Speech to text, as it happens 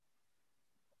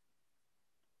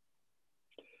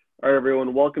All right,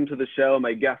 everyone, welcome to the show.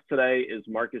 My guest today is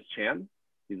Marcus Chan.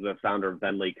 He's the founder of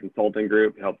Bentley Consulting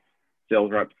Group, helps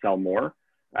sales reps sell more.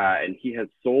 And he has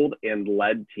sold and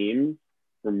led teams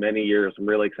for many years. I'm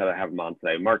really excited to have him on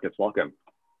today. Marcus, welcome.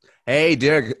 Hey,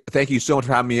 Derek, thank you so much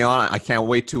for having me on. I can't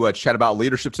wait to chat about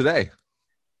leadership today.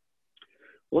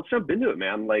 Well, let's jump into it,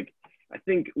 man. I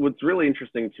think what's really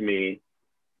interesting to me,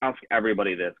 ask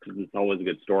everybody this because it's always a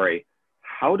good story.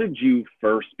 How did you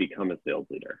first become a sales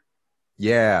leader?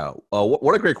 Yeah,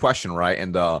 what a great question, right?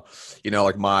 And my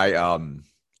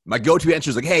go-to answer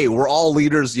is like, hey, we're all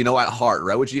leaders, at heart,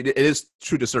 right? Which it is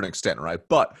true to a certain extent, right?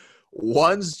 But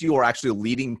once you are actually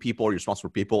leading people or you're responsible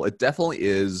for people, it definitely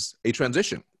is a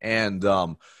transition. And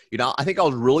I think I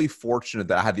was really fortunate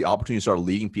that I had the opportunity to start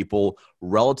leading people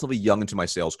relatively young into my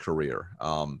sales career.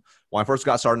 When I first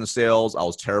got started in sales, I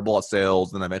was terrible at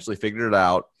sales. Then I eventually figured it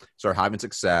out, started having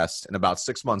success. And about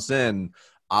 6 months in,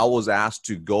 I was asked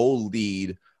to go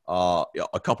lead a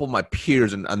couple of my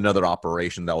peers in another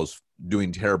operation that was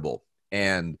doing terrible.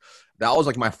 And that was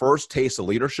like my first taste of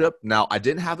leadership. Now, I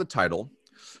didn't have the title,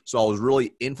 so I was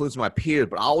really influencing my peers,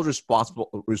 but I was responsible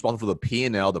for the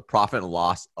P&L, the profit and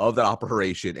loss of that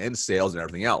operation and sales and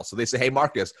everything else. So they say, hey,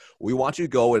 Marcus, we want you to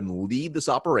go and lead this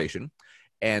operation.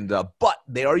 And but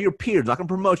they are your peers, not going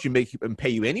to promote you, make you, and pay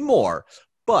you any more.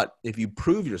 But if you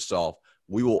prove yourself,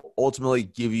 we will ultimately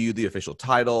give you the official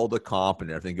title, the comp, and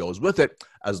everything goes with it,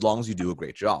 as long as you do a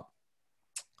great job.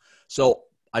 So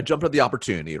I jumped at the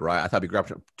opportunity, right? I thought it'd be a great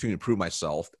opportunity to prove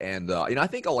myself. And, I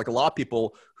think like a lot of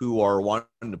people who are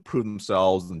wanting to prove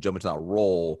themselves and jump into that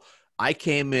role, I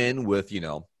came in with,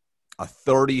 a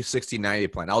 30, 60, 90-day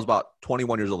plan. I was about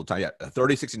 21 years old at the time. Yeah, a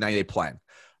 30, 60, 90-day plan.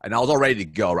 And I was all ready to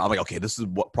go. I'm like, okay, this is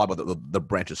what probably the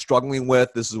branch is struggling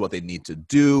with. This is what they need to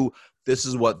do. This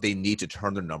is what they need to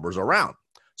turn their numbers around.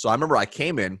 So I remember I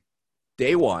came in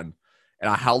day one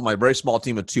and I held my very small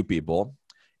team of 2 people.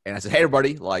 And I said, hey,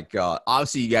 everybody,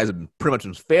 obviously you guys have been pretty much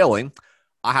been failing.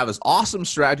 I have this awesome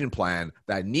strategy and plan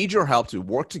that I need your help to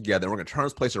work together. We're going to turn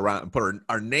this place around and put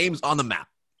our names on the map.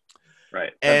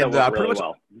 Right. And that went pretty really much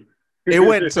well. It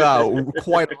went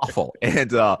quite awful and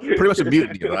pretty much a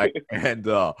mutiny, right? And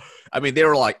they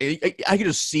were like, I could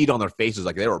just see it on their faces,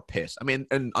 like they were pissed.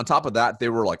 And on top of that, they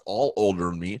were like all older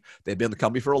than me. They'd been in the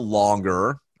company for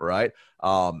longer, right?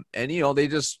 They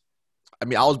just, I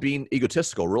was being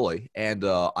egotistical, really. And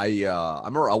I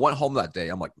remember I went home that day.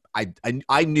 I'm like,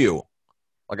 I knew,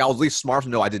 like I was at least smart to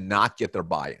know I did not get their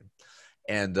buy-in.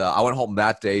 And I went home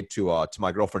that day to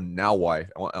my girlfriend, now wife,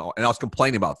 and I was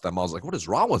complaining about them. I was like, what is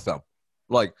wrong with them?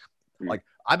 Like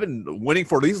I've been winning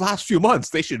for these last few months.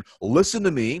 They should listen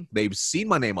to me. They've seen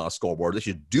my name on a scoreboard. They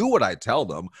should do what I tell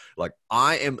them. Like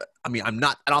I'm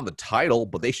not on the title,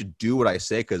 but they should do what I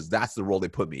say because that's the role they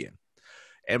put me in.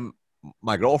 And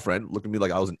my girlfriend looked at me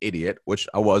like I was an idiot, which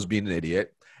I was being an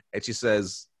idiot. And she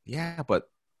says, yeah, but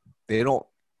they don't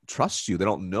trust you. They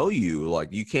don't know you.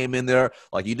 Like you came in there,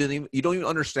 like you don't even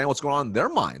understand what's going on in their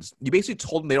minds. You basically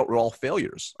told them we're all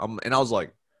failures. And I was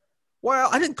like, well,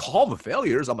 I didn't call them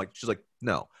failures. She's like,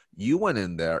 no, you went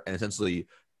in there and essentially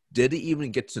didn't even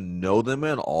get to know them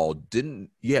at all.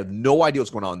 You have no idea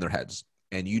what's going on in their heads.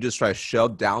 And you just try to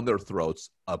shove down their throats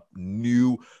a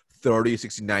new 30,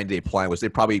 60, 90-day plan, which they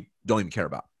probably don't even care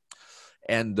about.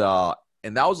 And that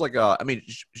was like,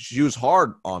 she was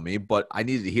hard on me, but I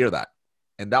needed to hear that.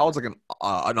 And that was like an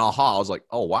aha. I was like,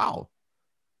 oh, wow,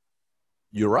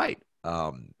 you're right.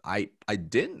 I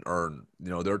didn't earn,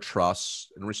 their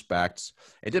trust and respect.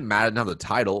 It didn't matter to have the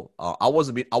title. I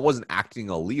wasn't acting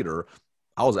a leader.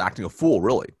 I was acting a fool,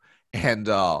 really. And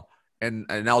that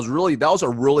was a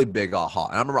really big aha.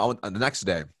 And I remember I went the next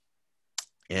day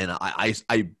and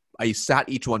I sat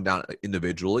each one down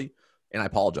individually and I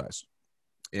apologized.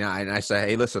 And I said,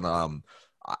 hey, listen,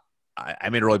 I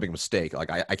made a really big mistake. Like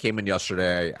I came in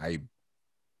yesterday. I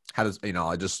had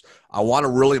this, I want to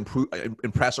really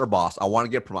impress our boss. I want to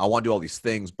get promoted. I want to do all these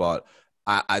things, but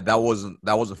that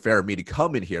wasn't fair of me to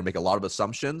come in here and make a lot of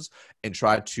assumptions and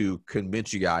try to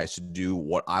convince you guys to do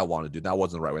what I want to do. That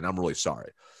wasn't the right way. And I'm really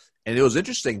sorry. And it was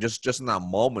interesting. Just in that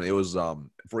moment, it was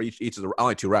for each of the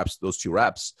only 2 reps. Those 2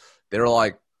 reps, they were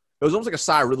like, it was almost like a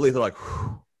sigh of relief. They're like,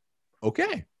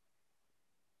 okay,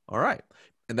 all right.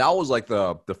 And that was like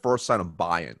the first sign of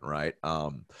buy-in, right?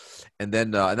 And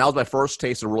that was my first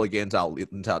taste of really getting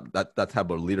into that type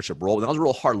of leadership role. And that was a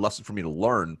real hard lesson for me to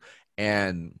learn.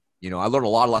 And, I learned a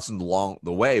lot of lessons along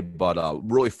the way, but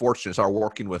really fortunate to start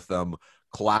working with them,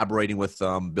 collaborating with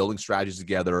them, building strategies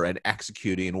together and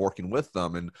executing and working with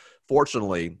them. And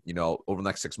fortunately, over the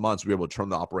next 6 months, we were able to turn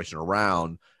the operation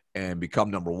around and become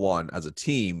number one as a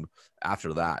team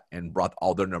after that, and brought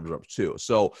all their numbers up too.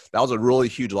 So that was a really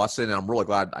huge lesson, and I'm really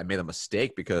glad I made a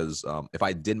mistake, because if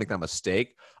I did make that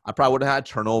mistake, I probably would have had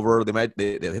turnover.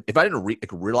 If I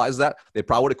didn't realize that, they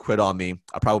probably would have quit on me.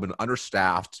 I probably would have been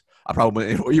understaffed. I probably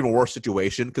been in an even worse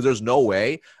situation, because there's no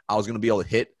way I was going to be able to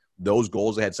hit those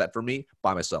goals they had set for me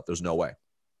by myself. There's no way.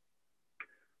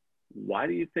 Why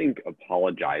do you think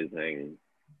apologizing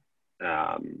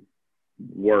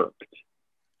worked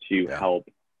to help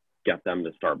get them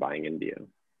to start buying into you?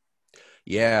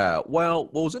 Yeah. Well,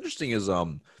 what was interesting is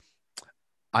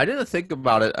I didn't think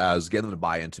about it as getting them to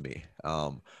buy into me.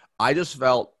 I just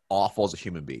felt awful as a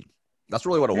human being. That's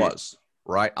really what it was,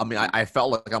 right? I mean, I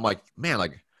felt like, I'm like, man,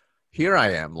 like, here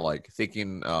I am, like,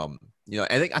 thinking, I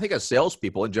think as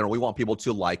salespeople in general, we want people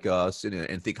to like us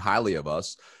and think highly of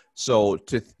us. So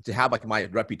to have like my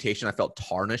reputation, I felt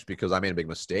tarnished because I made a big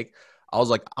mistake. I was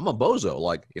like, I'm a bozo.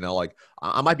 Like,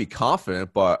 I might be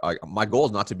confident, but like, my goal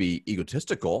is not to be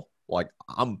egotistical. Like,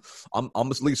 I'm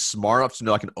at least smart enough to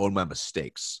know I can own my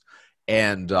mistakes.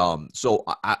 And so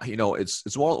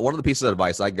it's one of the pieces of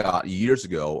advice I got years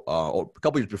ago, or a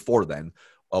couple years before then,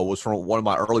 was from one of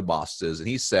my early bosses. And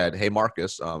he said, hey,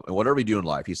 Marcus, and whatever you do in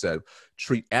life, he said,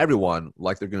 treat everyone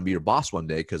like they're going to be your boss one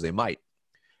day, because they might.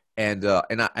 And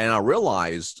I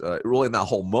realized really in that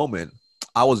whole moment,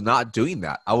 I was not doing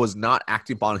that. I was not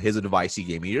acting upon his advice he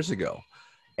gave me years ago.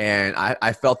 And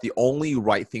I felt the only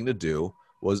right thing to do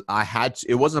was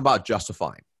it wasn't about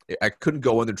justifying. I couldn't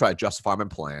go in there and try to justify my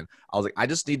plan. I was like, I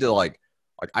just need to like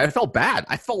I felt bad.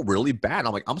 I felt really bad.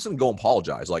 I'm like, I'm just going to go and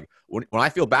apologize. Like when I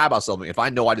feel bad about something, if I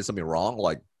know I did something wrong,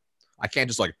 like I can't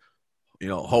just like,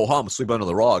 ho-hum, sleep under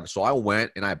the rug. So I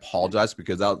went and I apologized,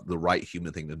 because that was the right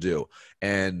human thing to do.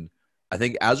 And I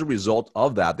think as a result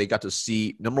of that, they got to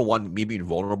see, number one, me being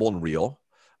vulnerable and real.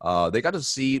 They got to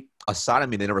see a side of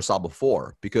me they never saw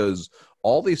before, because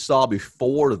all they saw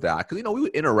before that, because, we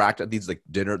would interact at these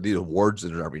awards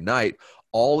dinners every night.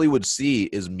 All they would see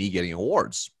is me getting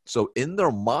awards. So in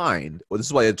their mind, this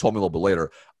is why they told me a little bit later,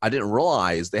 I didn't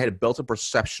realize they had built a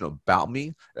perception about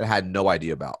me that I had no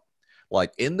idea about.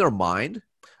 Like in their mind,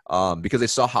 because they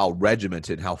saw how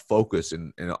regimented, how focused,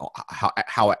 and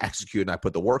how I execute and I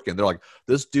put the work in. They're like,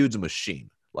 this dude's a machine.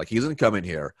 Like, he's going to come in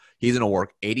here. He's going to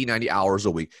work 80, 90 hours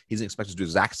a week. He's going to expect us to do the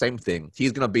exact same thing.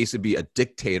 He's going to basically be a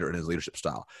dictator in his leadership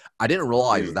style. I didn't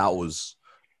realize that was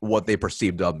what they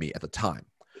perceived of me at the time.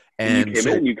 And you came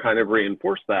in and you kind of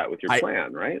reinforced that with your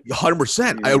plan, right?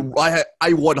 100%.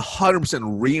 I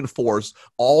 100% reinforced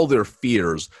all their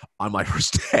fears on my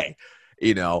first day,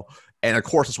 And of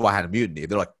course, that's why I had a mutiny.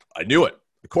 They're like, I knew it.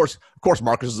 Of course,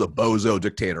 Marcus is a bozo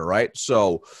dictator, right?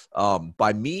 So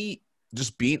by me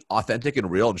just being authentic and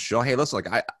real and showing, hey, listen,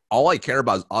 like all I care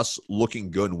about is us looking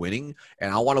good and winning.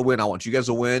 And I want to win. I want you guys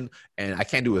to win. And I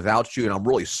can't do it without you. And I'm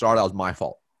really sorry that was my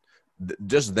fault.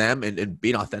 Just them and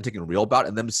being authentic and real about it,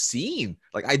 and them seeing,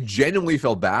 like, I genuinely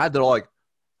felt bad. They're like,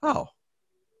 oh,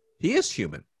 he is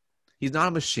human. He's not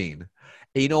a machine.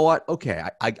 And you know what? Okay,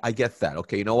 I get that.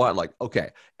 Okay, you know what? Like,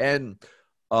 okay. And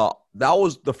that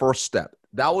was the first step.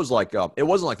 That was like, it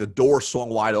wasn't like the door swung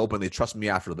wide open. They trusted me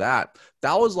after that.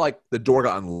 That was like the door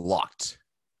got unlocked.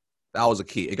 That was a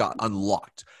key. It got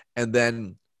unlocked. And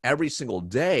then every single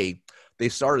day, they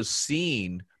started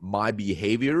seeing my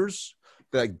behaviors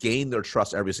that gained their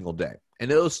trust every single day.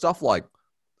 And it was stuff like,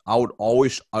 I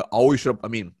always show up. I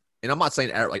mean, and I'm not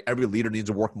saying like every leader needs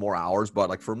to work more hours, but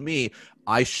like for me,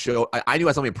 I knew I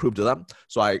had something to prove to them.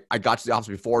 So I got to the office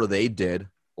before they did.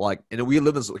 Like, and we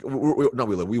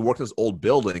worked in this old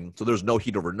building, so there's no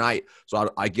heat overnight.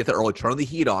 So I get there early, turn the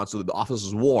heat on so that the office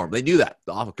is warm. They knew that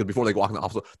because before they walk in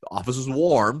the office is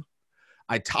warm.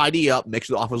 I tidy up, make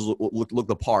sure the office look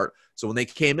the part. So when they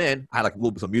came in, I had like a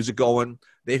little bit of music going.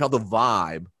 They felt the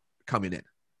vibe coming in,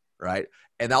 right?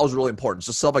 And that was really important.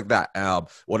 So stuff like that.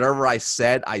 Whatever I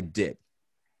said, I did.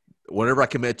 Whatever I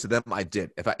committed to them, I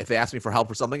did. If they asked me for help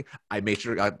for something, I made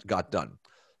sure it got done.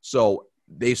 So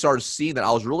they started seeing that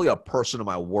I was really a person of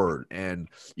my word. And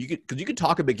you could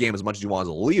talk a big game as much as you want as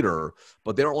a leader,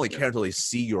 but they don't really care until they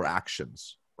see your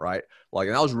actions, right? Like,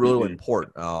 and that was really, really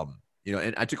important.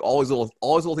 And I took all these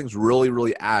little things really,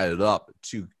 really added up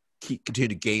to continue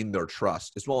to gain their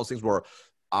trust. It's one of those things where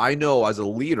I know as a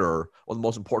leader, one of the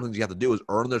most important things you have to do is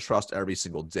earn their trust every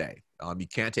single day. You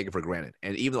can't take it for granted.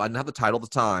 And even though I didn't have the title at the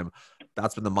time,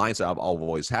 that's been the mindset I've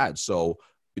always had. So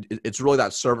it's really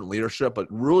that servant leadership, but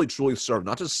really truly serve,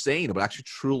 not just saying it, but actually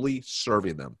truly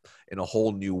serving them in a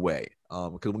whole new way.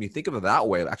 Because when you think of it that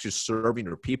way, of actually serving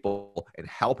your people and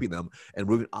helping them and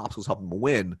removing obstacles, helping them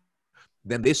win,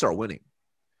 then they start winning.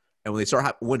 And when they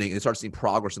start winning and they start seeing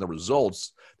progress in the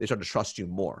results, they start to trust you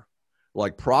more.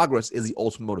 like progress is the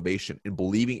ultimate motivation in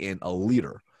believing in a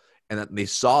leader. And that they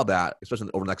saw that, especially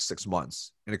over the next 6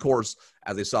 months. And of course,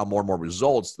 as they saw more and more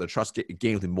results, the trust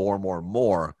gained with them more and more and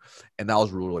more. And that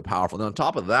was really, really powerful. And on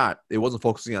top of that, it wasn't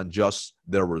focusing on just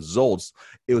their results.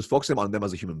 It was focusing on them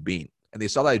as a human being. And they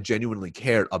saw that I genuinely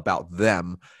cared about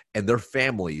them and their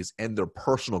families and their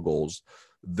personal goals.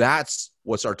 That's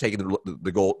what started taking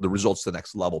the results to the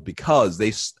next level, because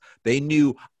they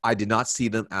knew I did not see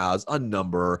them as a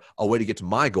number, a way to get to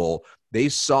my goal. They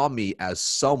saw me as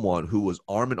someone who was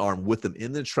arm in arm with them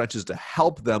in the trenches to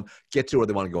help them get to where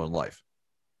they want to go in life.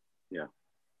 Yeah.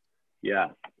 Yeah.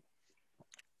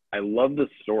 I love this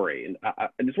story. And I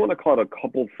just want to call out a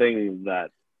couple things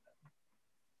that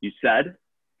you said,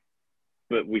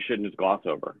 but we shouldn't just gloss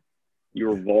over. You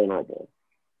were vulnerable.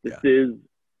 This is,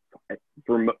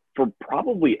 for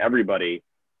probably everybody,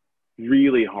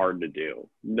 really hard to do.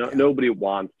 Nobody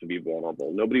wants to be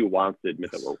vulnerable. Nobody wants to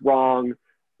admit that we're wrong,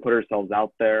 put ourselves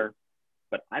out there.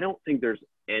 But I don't think there's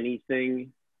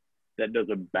anything that does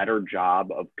a better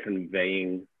job of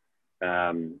conveying,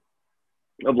 of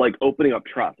like opening up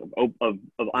trust, of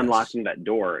unlocking that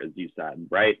door, as you said,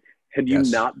 right? Had you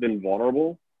not been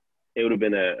vulnerable, it would have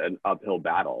been an uphill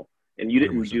battle. And you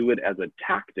didn't 100%. Do it as a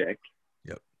tactic.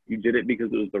 You did it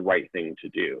because it was the right thing to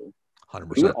do. 100%. If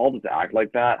we would all just act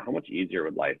like that, how much easier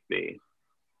would life be?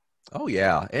 Oh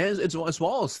yeah, and it's one of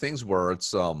those things where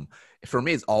it's for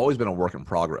me, it's always been a work in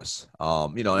progress.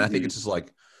 And I think it's just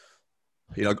like,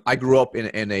 I grew up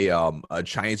in a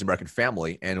Chinese American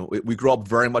family, and we grew up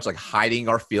very much like hiding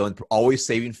our feelings, always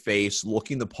saving face,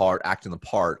 looking the part, acting the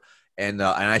part, and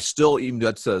I still even do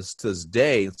that to this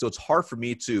day. So it's hard for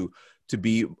me to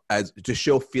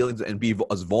show feelings and be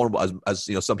as vulnerable as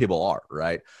some people are,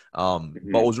 right? But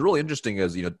what was really interesting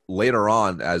is later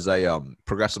on, as I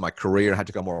progressed in my career and had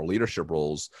to take on more leadership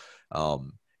roles,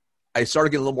 I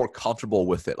started getting a little more comfortable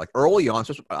with it. Like early on,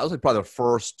 I was like probably the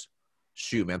first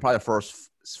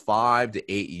 5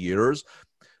 to 8 years,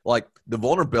 like the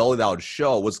vulnerability that I would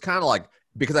show was kind of like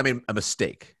because I made a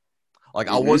mistake. Like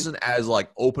I wasn't as like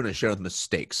open and sharing with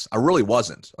mistakes. I really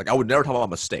wasn't. Like I would never talk about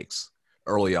mistakes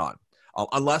early on.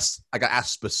 Unless I got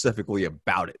asked specifically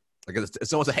about it. Like if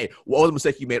someone said, hey, what was the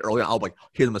mistake you made earlier? I'll be like,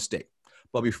 here's the mistake.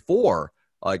 But before,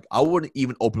 like I wouldn't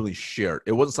even openly share it.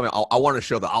 It wasn't something I wanted to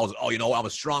show that I was, I'm a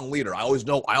strong leader. I always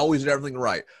did everything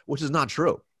right, which is not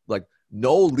true. Like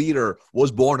no leader was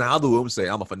born out of the womb saying,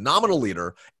 I'm a phenomenal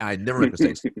leader and I never make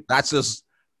mistakes.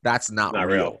 That's not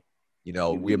real.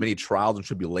 We have many trials and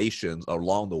tribulations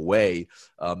along the way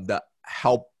that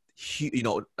help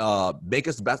make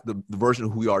us the version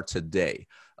of who we are today.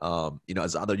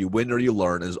 As either you win or you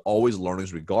learn, there's always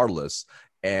learnings regardless.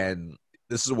 And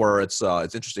this is where it's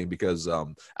interesting because as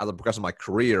I progressed in my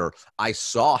career, I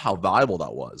saw how valuable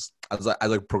that was. As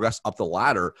I progressed up the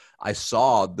ladder, I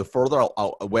saw the further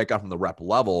away I got from the rep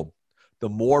level, the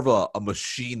more of a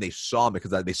machine they saw me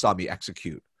because they saw me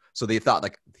execute. So they thought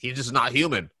like he's just not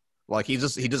human. Like he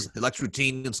just elects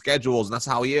routine and schedules, and that's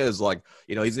how he is. Like,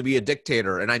 he's gonna be a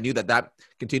dictator. And I knew that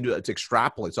continued to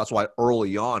extrapolate. So that's why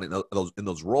early on in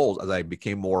those roles, as I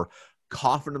became more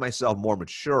confident in myself, more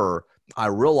mature, I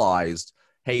realized,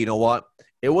 hey, you know what?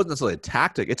 It wasn't necessarily a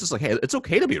tactic. It's just like, hey, it's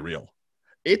okay to be real.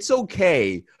 It's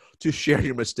okay to share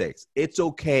your mistakes. It's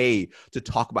okay to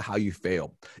talk about how you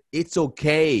fail. It's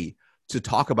okay to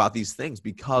talk about these things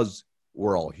because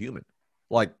we're all human.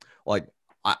 Like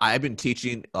I've been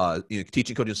teaching,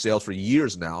 coaching sales for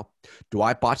years now. Do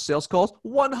I botch sales calls?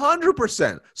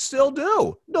 100%. Still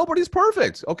do. Nobody's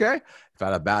perfect. Okay. If I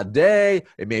had a bad day,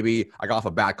 and maybe I got off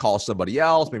a bad call to somebody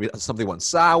else, maybe something went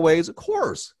sideways. Of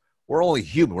course, we're only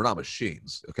human. We're not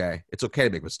machines. Okay. It's okay to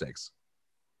make mistakes.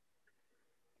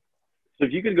 So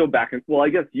if you could go back and, I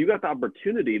guess you got the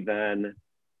opportunity then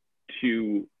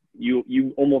to,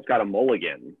 you almost got a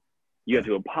mulligan. You had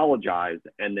to apologize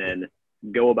and then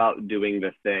go about doing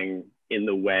this thing in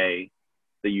the way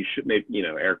that you should, maybe,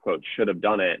 air quotes, should have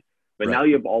done it. But now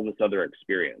you have all this other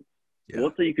experience. Yeah. So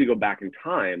let's say you could go back in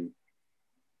time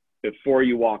before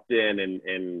you walked in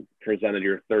and presented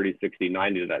your 30, 60,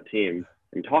 90 to that team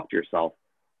and talked to yourself.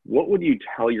 What would you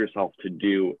tell yourself to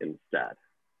do instead?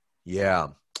 Yeah.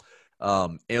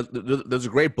 And there's a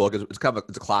great book. It's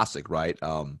a classic, right?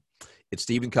 It's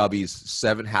Stephen Covey's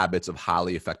 7 Habits of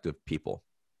Highly Effective People,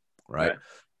 right?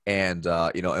 And,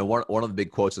 and one of the big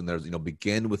quotes in there is,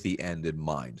 begin with the end in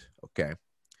mind. Okay.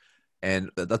 And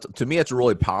that's, to me, it's a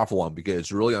really powerful one because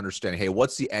it's really understanding, hey,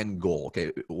 what's the end goal?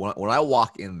 Okay. When I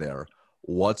walk in there,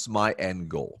 what's my end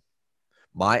goal?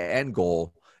 My end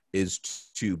goal is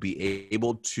to be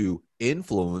able to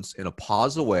influence in a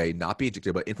positive way, not be a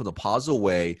dictator, but influence in a positive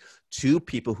way to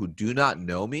people who do not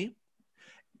know me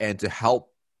and to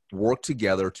help work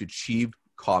together to achieve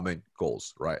common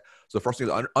goals, right? So the first thing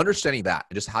is understanding that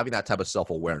and just having that type of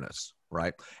self-awareness,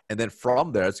 right? And then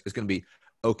from there, it's going to be,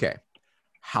 okay,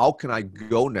 how can I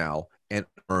go now and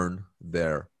earn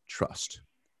their trust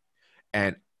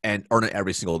and earn it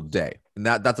every single day? And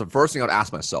that's the first thing I would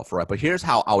ask myself, right? But here's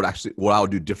how I would actually, what I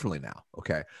would do differently now,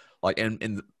 okay? Like, and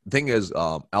the thing is,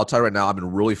 I'll tell you right now, I've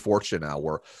been really fortunate now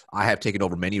where I have taken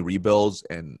over many rebuilds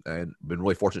and been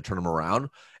really fortunate to turn them around.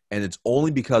 And it's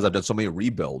only because I've done so many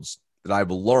rebuilds that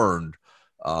I've learned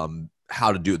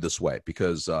how to do it this way,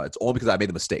 because it's only because I made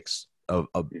the mistakes of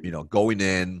going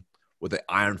in with an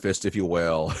iron fist, if you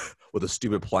will, with a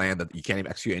stupid plan that you can't even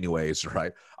execute anyways,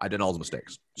 right? I did all those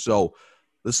mistakes. So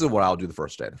this is what I'll do the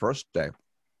first day. The first day,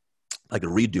 I could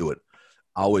redo it.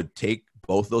 I would take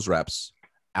both those reps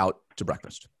out to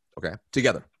breakfast, okay,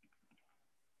 together,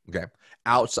 okay,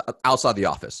 outside the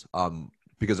office,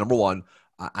 because number one,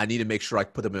 I need to make sure I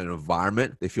put them in an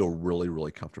environment they feel really,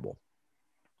 really comfortable.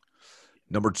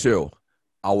 Number two,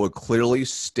 I would clearly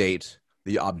state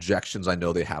the objections I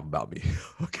know they have about me,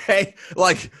 okay?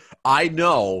 Like, I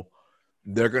know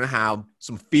they're going to have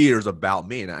some fears about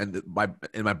me. And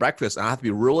in my breakfast, I have to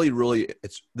be really, really,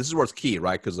 this is where it's key,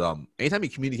 right? Because anytime you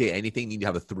communicate anything, you need to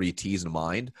have the 3 T's in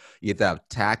mind. You have to have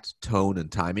tact, tone,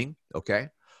 and timing, okay?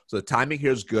 So the timing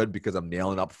here is good because I'm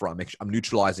nailing up front. I'm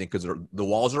neutralizing because the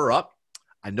walls are up.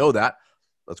 I know that.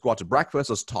 Let's go out to breakfast.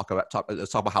 Let's talk about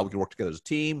how we can work together as a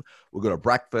team. We'll go to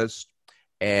breakfast,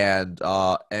 and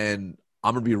I'm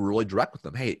gonna be really direct with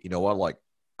them. Hey, you know what? Like,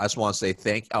 I just want to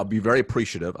say I'll be very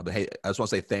appreciative. Hey, I just want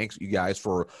to say thanks, you guys,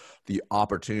 for the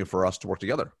opportunity for us to work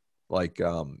together. Like,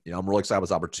 I'm really excited about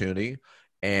this opportunity,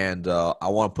 and I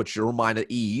want to put your mind at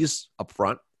ease up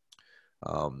front.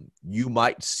 You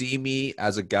might see me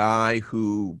as a guy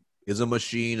who is a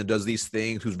machine and does these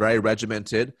things, who's very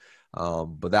regimented,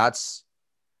 but that's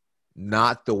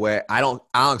not the way. I don't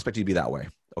expect you to be that way.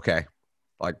 Okay.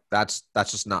 Like, that's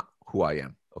just not who I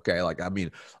am. Okay. Like, I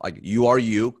mean, like, you are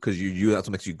you because you, that's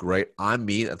what makes you great. I'm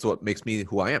me. That's what makes me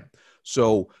who I am.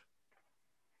 So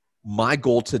my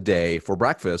goal today for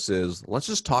breakfast is let's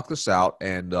just talk this out.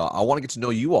 And I want to get to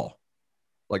know you all.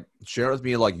 Like, share with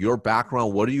me, like, your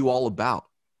background. What are you all about?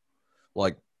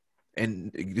 Like,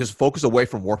 and just focus away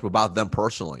from work about them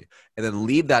personally, and then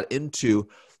leave that into,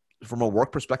 from a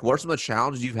work perspective, what are some of the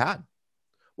challenges you've had?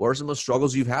 What are some of the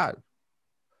struggles you've had?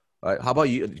 Right? How about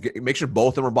you? Make sure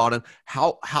both of them are bought in.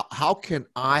 How can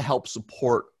I help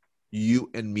support you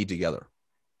and me together?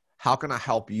 How can I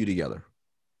help you together?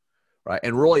 Right?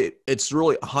 And really, it's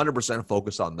really 100%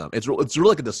 focused on them. It's really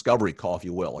like a discovery call, if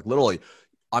you will. Like, literally,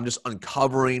 I'm just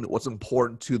uncovering what's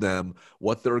important to them,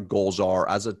 what their goals are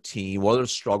as a team, what their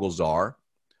struggles are,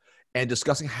 and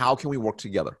discussing how can we work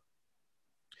together.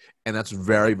 And that's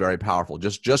very, very powerful.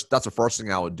 Just that's the first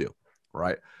thing I would do,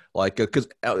 right? Like, because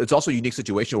it's also a unique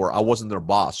situation where I wasn't their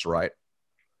boss, right?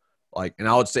 Like, and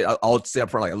I would say up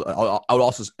front, like, I would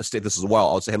also state this as well.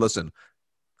 I would say, hey, listen,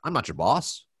 I'm not your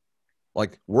boss.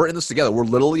 Like, we're in this together. We're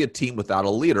literally a team without a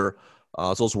leader.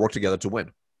 So let's work together to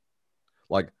win.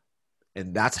 Like,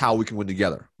 and that's how we can win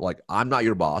together. Like, I'm not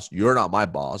your boss. You're not my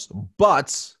boss,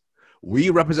 but we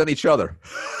represent each other.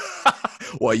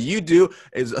 What you do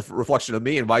is a reflection of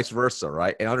me and vice versa,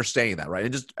 right? And understanding that, right?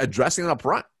 And just addressing it up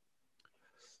front,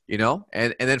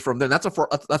 and then from then, that's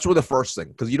really the first thing,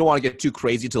 because you don't want to get too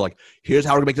crazy to, like, here's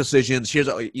how we're gonna make decisions.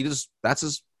 That's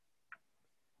just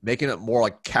making it more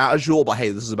like casual, but hey,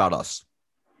 this is about us,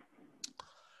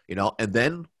 and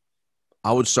then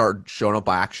I would start showing up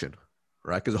by action,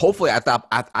 right? Because hopefully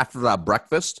after that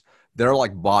breakfast, they're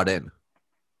like bought in.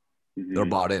 Mm-hmm. They're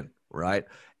bought in, right?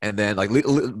 And then, like,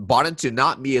 bought into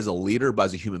not me as a leader, but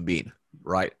as a human being,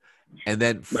 right? And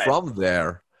then from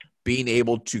there, being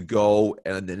able to go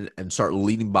and start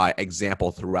leading by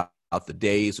example throughout the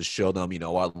days to show them,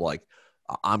 like,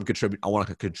 I want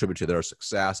to contribute to their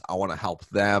success. I want to help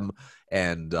them.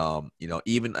 And,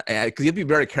 even because you have to be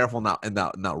very careful in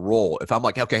that role. If I'm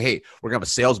like, okay, hey, we're going to have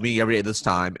a sales meeting every day this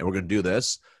time, and we're going to do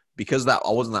this, because I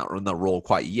wasn't in that role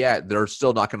quite yet, they're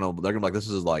still not going to, they're going to be like, this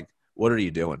is like, what are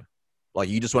you doing? Like,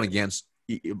 you just went against,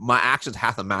 my actions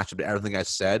have to match up to everything I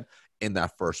said in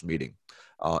that first meeting.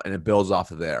 And it builds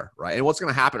off of there, right? And what's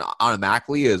going to happen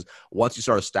automatically is, once you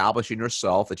start establishing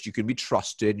yourself that you can be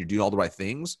trusted, you're doing all the right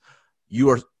things, you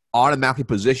are automatically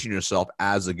positioning yourself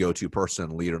as a go-to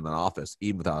person, leader in the office,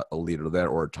 even without a leader there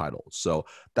or a title. So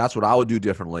that's what I would do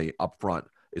differently up front,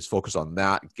 is focus on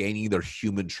that, gaining their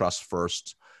human trust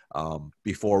first,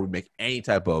 before we make any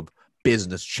type of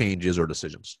business changes or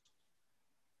decisions.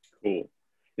 Cool.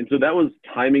 And so that was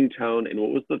timing, tone, and what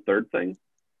was the third thing?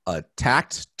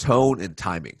 Tact, tone, and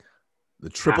timing. The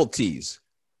triple T's.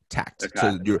 tact. Okay.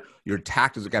 So your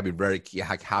tact is got to be very key,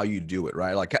 like how you do it,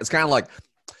 right? Like it's kind of like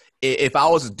if I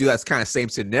was to do that kind of same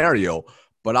scenario,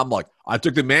 but I'm like, I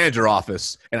took the manager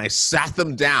office and I sat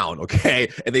them down, okay?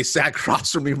 And they sat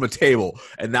across from me from a table.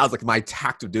 And that was like my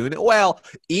tact of doing it. Well,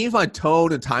 even if my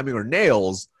tone and timing are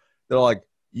nails, they're like,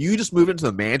 you just moved into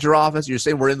the manager office. You're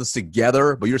saying we're in this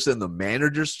together, but you're sitting in the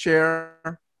manager's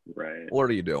chair. Right. What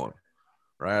are you doing?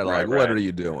 Right? Like, Right. what are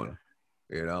you doing?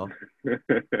 You know?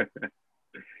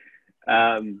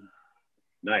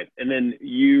 Nice. And then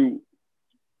you,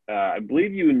 I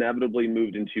believe you inevitably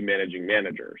moved into managing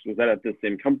managers. Was that at the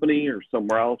same company or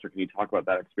somewhere else, or can you talk about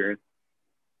that experience?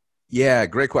 Yeah,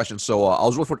 great question. So I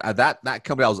was working at that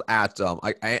company I was at.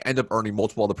 I ended up earning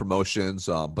multiple other promotions,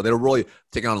 but they were really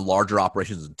taking on larger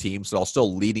operations and teams. So I was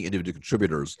still leading individual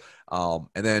contributors. And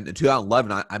then in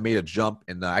 2011, I made a jump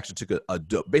and I actually took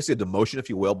basically a demotion, if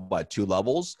you will, by 2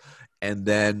 levels, and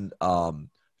then go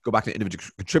back to the individual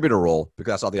contributor role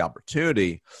because I saw the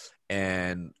opportunity.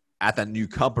 And at that new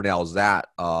company I was at,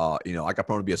 I got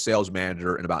promoted to be a sales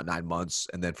manager in about 9 months,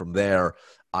 and then from there,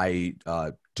 I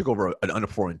took over an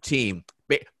underperforming team.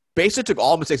 Basically took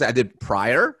all the mistakes I did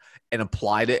prior and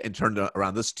applied it and turned it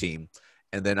around this team.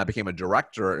 And then I became a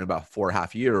director in about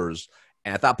 4.5 years.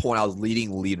 And at that point, I was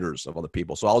leading leaders of other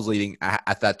people. So I was leading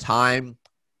at that time.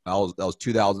 That was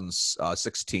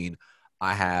 2016.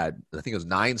 I think it was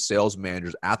 9 sales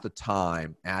managers at the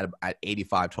time at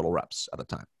 85 total reps at the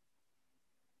time.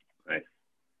 Nice.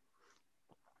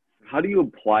 How do you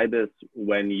apply this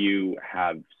when you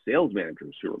have sales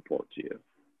managers who report to you?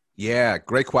 Yeah,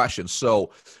 great question.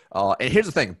 So, and here's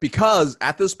the thing, because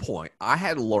at this point I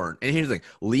had learned, and here's the thing,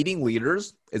 leading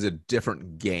leaders is a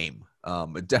different game, a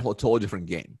definitely totally different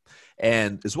game.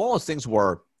 And it's one of those things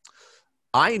where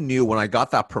I knew when I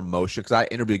got that promotion, because I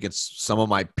interviewed against some of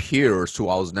my peers who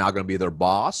I was now going to be their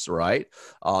boss, right?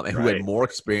 And who had more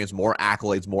experience, more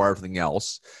accolades, more everything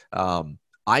else.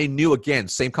 I knew, again,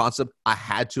 same concept, I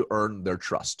had to earn their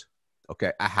trust.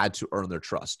 Okay, I had to earn their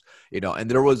trust, and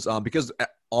there was, because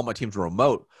all my teams were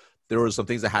remote, there was some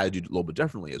things I had to do a little bit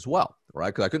differently as well, right?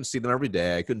 Because I couldn't see them every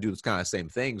day. I couldn't do this kind of same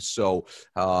things. So,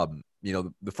 in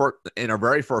our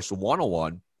very first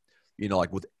one-on-one,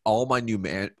 like with all my new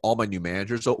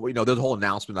managers. So, there's a whole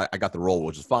announcement. I got the role,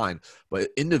 which is fine. But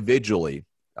individually,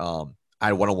 I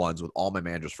had one-on-ones with all my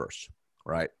managers first,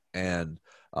 right? And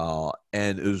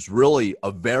it was really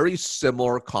a very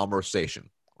similar conversation,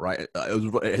 right?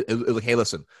 It was like, hey,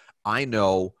 listen, I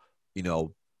know,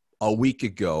 a week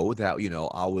ago that,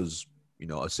 I was,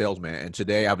 a salesman, and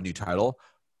today I have a new title.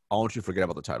 I want you to forget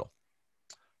about the title.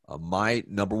 My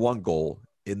number one goal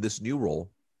in this new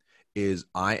role is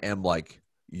I am like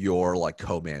your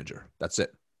co-manager. That's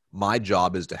it. My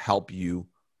job is to help you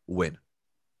win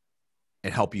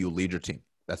and help you lead your team.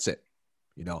 That's it.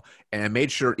 And I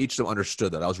made sure each of them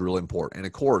understood that was really important. And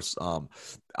of course, I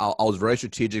was very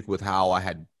strategic with how I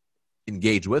had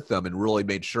engaged with them and really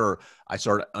made sure I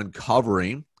started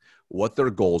uncovering what their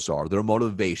goals are, their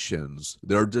motivations,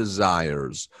 their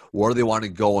desires, where they want to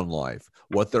go in life,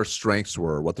 what their strengths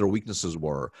were, what their weaknesses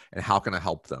were, and how can I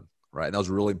help them, right? And that was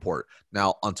really important.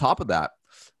 Now, on top of that,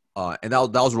 and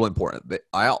that was really important.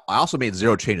 I also made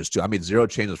 0 changes too. I made 0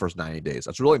 changes the first 90 days.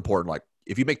 That's really important. Like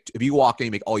if you walk in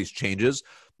and make all these changes,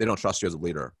 they don't trust you as a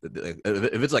leader.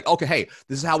 If it's like, okay, hey,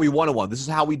 this is how we one-on-one, this is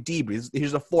how we debrief,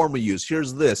 here's a form we use,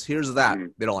 here's this, here's that.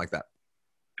 They don't like that.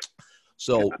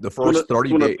 So the first 30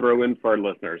 days. I want to throw in for our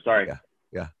listeners. Sorry.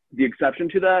 Yeah. The exception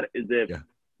to that is if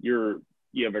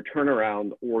you have a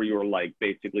turnaround or you're like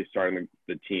basically starting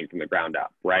the team from the ground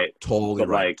up, right? Totally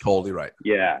right. Totally right.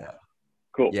 Yeah.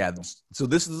 Cool. Yeah. So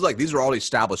this is like, these are already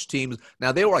established teams.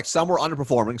 Now they were like, some were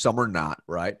underperforming, some were not,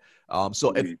 right?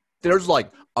 So if there's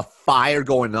like a fire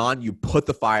going on, you put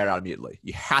the fire out immediately.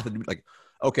 You have to be like,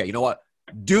 okay, you know what?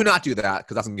 Do not do that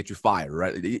because that's going to get you fired,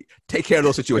 right? Take care of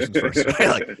those situations first,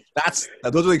 right?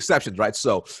 Like those are the exceptions, right?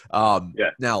 So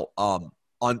now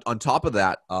on top of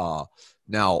that,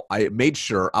 now I made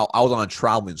sure I was on a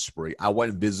traveling spree. I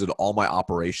went and visited all my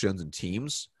operations and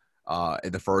teams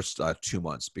in the first 2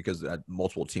 months because I had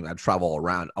multiple teams. I'd travel all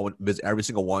around. I went and visit every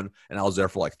single one, and I was there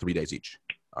for like 3 days each.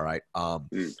 All right.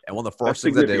 And one of the first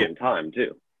things I did. Time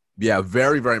too. Yeah,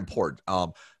 very, very important.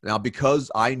 Now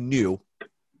because I knew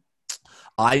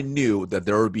that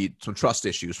there would be some trust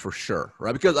issues for sure,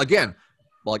 right? Because again,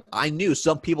 like I knew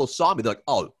some people saw me, they're like,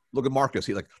 oh, look at Marcus.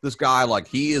 He this guy,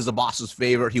 he is the boss's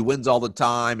favorite. He wins all the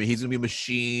time, and he's gonna be a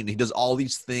machine. He does all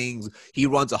these things. He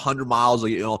runs 100 miles,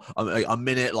 a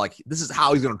minute. Like this is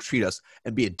how he's gonna treat us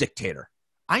and be a dictator.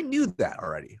 I knew that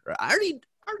already. Right?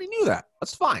 I already knew that.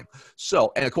 That's fine.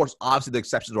 So, and of course, obviously the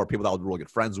exceptions were people that I was really good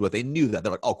friends with. They knew that.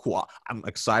 They're like, oh, cool. I'm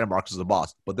excited Marcus is the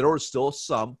boss. But there were still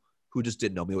some who just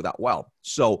didn't know me that well.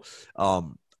 So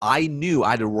I knew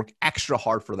I had to work extra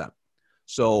hard for them.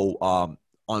 So on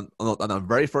the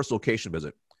very first location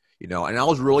visit, and I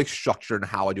was really structured in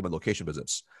how I do my location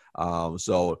visits.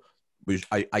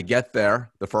 I get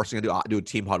there. The first thing I do a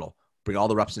team huddle, bring all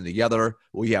the reps in together.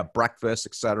 We have breakfast,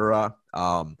 etc.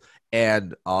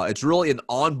 And it's really an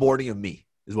onboarding of me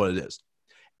is what it is.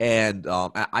 And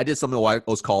I did something that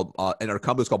was called, in our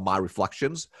company was called My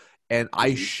Reflections. And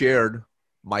I shared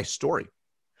my story,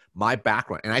 my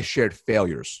background, and I shared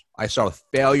failures. I started with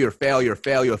failure.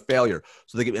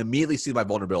 So they can immediately see my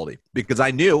vulnerability because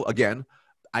I knew, again,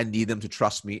 I need them to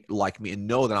trust me, like me, and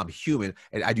know that I'm human.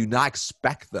 And I do not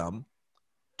expect them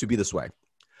to be this way.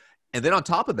 And then on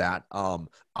top of that,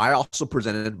 I also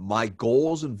presented my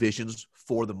goals and visions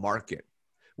for the market,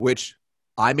 which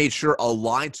I made sure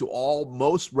aligned to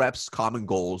most reps' common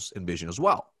goals and vision as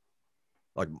well.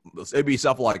 Like it'd be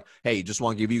stuff like, hey, just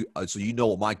want to give you, so you know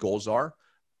what my goals are.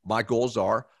 My goals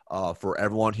are for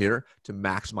everyone here to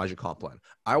maximize your comp plan.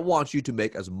 I want you to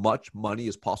make as much money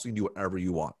as possible and do whatever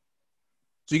you want.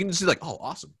 So you can see like, oh,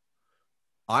 awesome.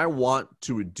 I want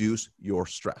to reduce your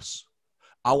stress.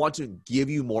 I want to give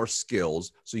you more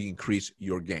skills so you can increase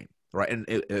your game, right? And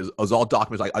it was all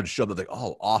documents. I'd show them like,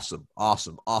 oh, awesome.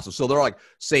 So they're like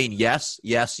saying yes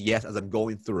as I'm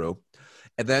going through.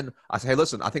 And then I say, hey,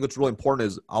 listen, I think what's really important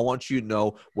is I want you to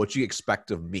know what you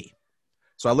expect of me.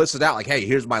 So I listed out like, hey,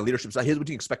 here's my leadership style. Here's what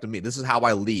you expect of me. This is how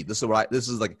I lead. This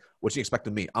is like what you expect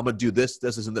of me. I'm going to do this,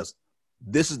 and this.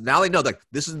 This is now they know that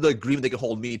this is the agreement they can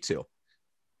hold me to.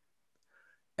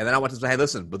 And then I went to say, hey,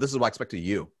 listen, but this is what I expect of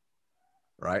you.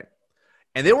 Right?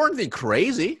 And they weren't anything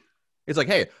crazy. It's like,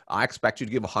 hey, I expect you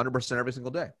to give 100% every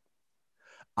single day.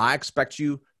 I expect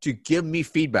you to give me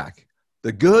feedback.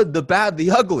 The good, the bad,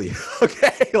 the ugly.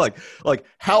 Okay? Like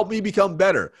help me become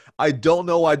better. I don't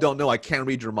know. I can't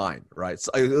read your mind. Right?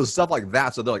 So it was stuff like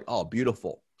that. So they're like, oh,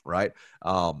 beautiful. Right?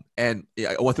 And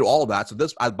I went through all of that. So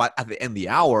at the end of the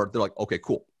hour, they're like, okay,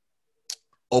 cool.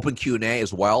 Open Q&A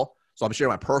as well. So I'm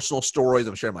sharing my personal stories.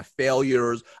 I'm sharing my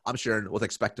failures. I'm sharing what they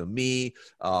expect of me,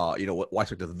 what I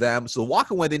expect of them. So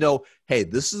walking away, they know, hey,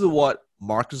 this is what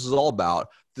Marcus is all about.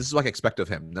 This is what I expect of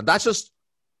him. Now, that's just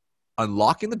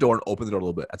unlocking the door and opening the door a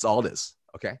little bit. That's all it is,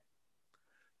 okay?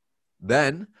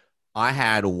 Then I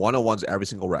had one-on-ones every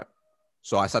single rep.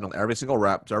 So I sat on every single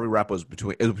rep. So every rep was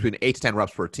between 8 to 10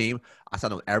 reps per team. I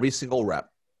sat on every single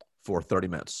rep for 30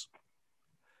 minutes.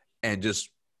 And just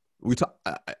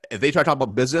if they try to talk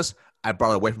about business, I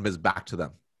brought it away from business back to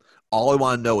them. All I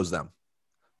want to know is them,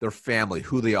 their family,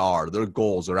 who they are, their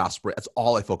goals, their aspirations. That's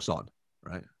all I focus on,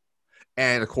 right?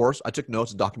 And of course, I took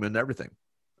notes and documented everything.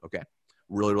 Okay,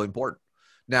 really, really important.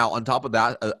 Now, on top of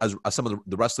that, as some of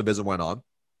the rest of the visit went on,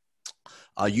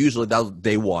 usually that was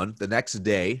day one. The next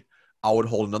day, I would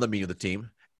hold another meeting with the team,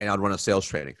 and I'd run a sales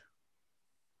training,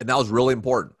 and that was really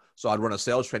important. So I'd run a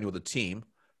sales training with the team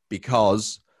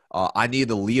because I need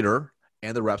the leader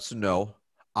and the reps to know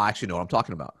I actually know what I'm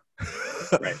talking about.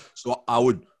 Right. So I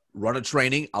would run a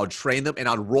training, I would train them, and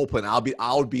I'd role play. And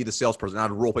I would be the salesperson.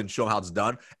 I'd role play and show them how it's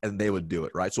done, and they would do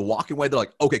it. Right. So walking away, they're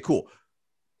like, okay, cool.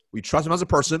 We trust him as a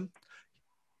person.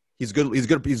 He's good. He's a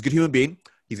good human being.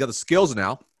 He's got the skills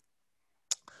now.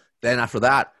 Then after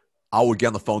that, I would get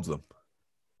on the phones with them.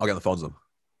 I'll get on the phones with them.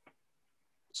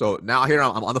 So now here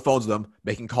I'm on the phones with them,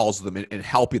 making calls with them and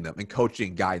helping them and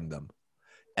coaching, guiding them.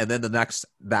 And then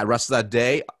that rest of that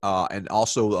day, and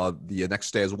also the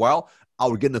next day as well, I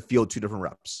would get in the field 2 different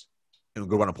reps and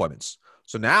go run appointments.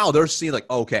 So now they're seeing like,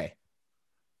 okay,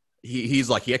 he's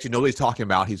like, he actually knows what he's talking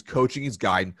about. He's coaching, he's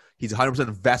guiding, he's 100%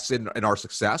 invested in our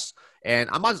success. And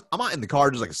I'm not in the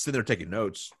car just like sitting there taking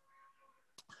notes.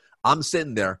 I'm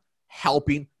sitting there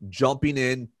helping, jumping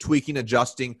in, tweaking,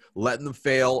 adjusting, letting them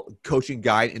fail, coaching,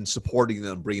 guide, and supporting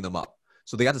them, bringing them up.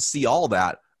 So they got to see all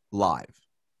that live.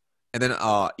 And then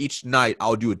each night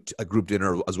I'll do a group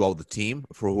dinner as well with the team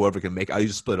for whoever can make it. I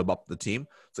usually split them up the team.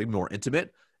 It's like more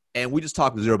intimate. And we just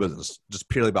talk zero business, just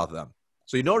purely about them.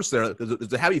 So you notice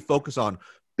there's a heavy focus on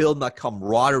building that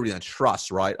camaraderie and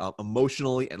trust, right?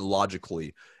 Emotionally and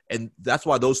logically. And that's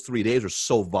why those 3 days are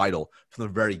so vital from the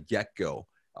very get-go.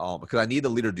 Because I need the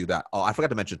leader to do that. Oh, I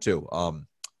forgot to mention too.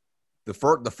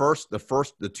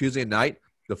 The Tuesday night,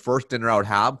 the first dinner I would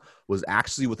have was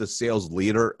actually with the sales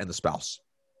leader and the spouse.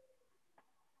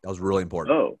 That was really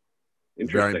important. Oh,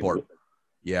 interesting. Very important.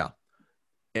 Yeah.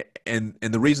 And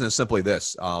the reason is simply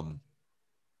this.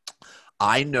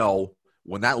 I know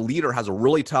when that leader has a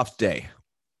really tough day,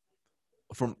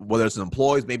 from whether it's an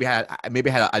employees, maybe I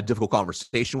had a difficult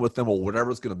conversation with them or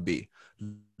whatever it's going to be.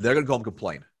 They're going to go and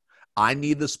complain. I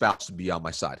need the spouse to be on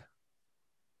my side.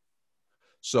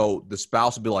 So the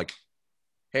spouse will be like,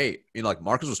 hey, like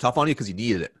Marcus was tough on you because he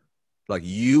needed it. Like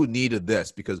you needed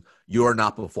this because you're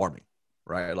not performing,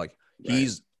 right? Like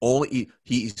he's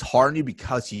hard on you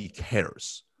because he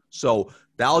cares. So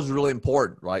that was really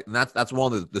important, right? And that's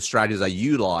one of the strategies I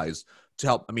utilized to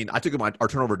help. I mean, I took our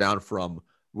turnover down from,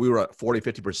 we were at 40,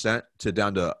 50% to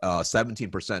down to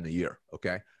 17% a year.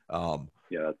 Okay.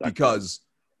 That's because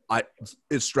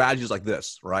it's strategies like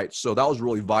this, right? So that was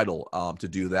really vital to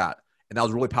do that. And that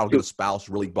was really powerful because the spouse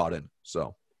really bought in.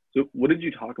 So what did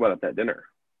you talk about at that dinner?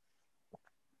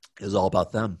 It was all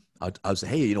about them. I would say,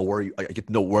 hey, I get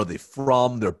to know where they're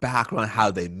from, their background,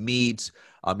 how they meet.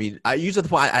 I mean, I used at the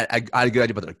point, I had a good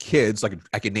idea about their kids.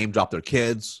 I could name drop their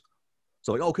kids.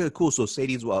 So like, okay, cool. So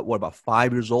Sadie's what about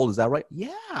 5 years old? Is that right?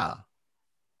 Yeah,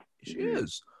 she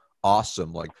is.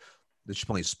 Awesome. Like, does she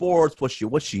play sports?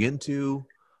 What's she into?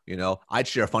 I'd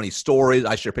share funny stories.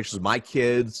 I share pictures of my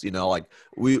kids. Like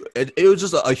it was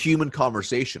just a human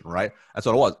conversation, right? That's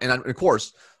what it was. And of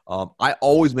course, I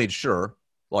always made sure,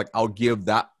 like, I'll give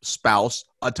that spouse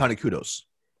a ton of kudos,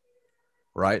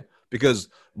 right? Because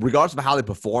regardless of how they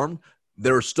perform,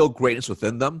 there's still greatness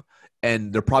within them,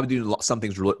 and they're probably doing some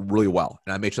things really, really well.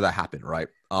 And I made sure that happened, right?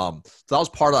 So that was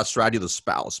part of that strategy of the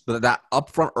spouse. But that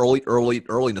upfront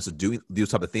earliness of doing these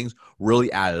type of things really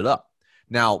added up.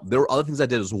 Now, there were other things I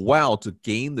did as well to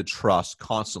gain the trust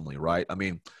constantly, right? I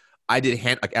mean, I did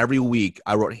every week,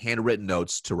 I wrote handwritten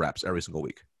notes to reps every single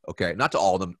week. Okay. Not to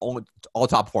all of them, only to all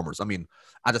top performers. I mean,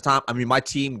 at the time, my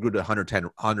team grew to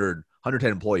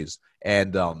 110 employees.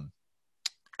 And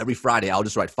every Friday, I'll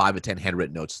just write 5 to 10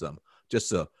 handwritten notes to them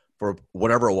just for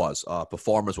whatever it was,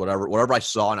 performance, whatever I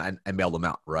saw, and I mailed them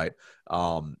out, right?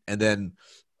 And then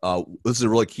this is a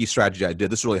really key strategy I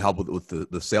did. This really helped with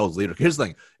the sales leader. Here's the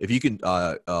thing. If you can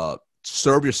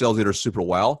serve your sales leaders super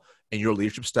well, and your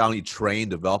leadership style, and you train,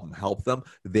 develop, and help them,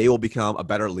 they will become a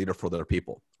better leader for their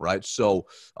people, right? So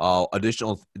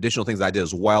additional things I did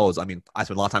as well is, I spent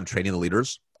a lot of time training the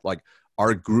leaders. Like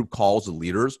our group calls the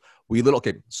leaders.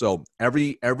 So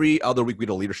every other week we had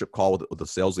a leadership call with the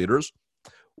sales leaders.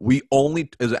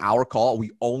 Is an hour call.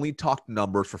 We only talked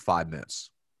numbers for 5 minutes.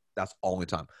 That's only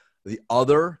time. The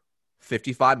other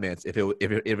 55 minutes, if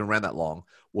it even ran that long,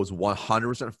 was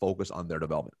 100% focused on their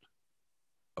development.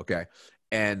 Okay.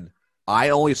 And I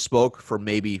only spoke for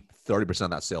maybe 30%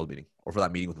 of that sales meeting, or for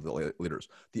that meeting with the leaders.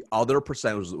 The other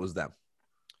percentage was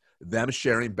them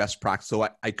sharing best practice. So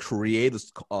I created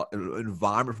this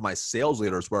environment for my sales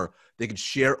leaders where they could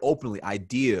share openly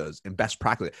ideas and best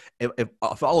practice. If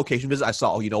on location visit, I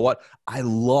saw, you know what? I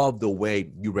love the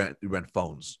way you rent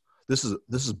phones. This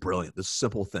is brilliant. This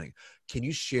simple thing. Can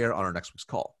you share on our next week's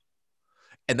call?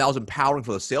 And that was empowering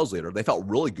for the sales leader. They felt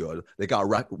really good. They got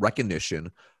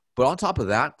recognition. But on top of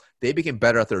that, they became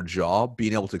better at their job,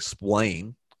 being able to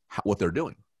explain what they're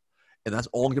doing. And that's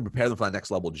only going to prepare them for that next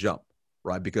level jump,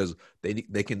 right? Because they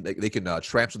can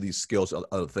transfer these skills to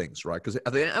other things, right? Because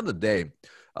at the end of the day,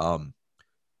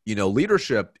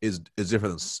 leadership is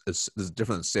different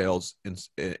than sales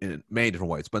in many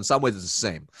different ways. But in some ways, it's the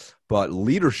same. But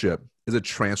leadership is a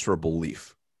transfer of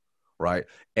belief, right?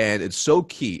 And it's so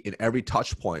key in every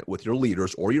touch point with your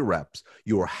leaders or your reps.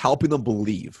 You are helping them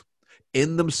believe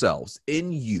in themselves,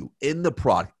 in you, in the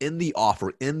product, in the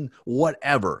offer, in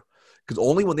whatever. Because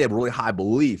only when they have really high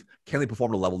belief can they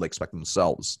perform to the level they expect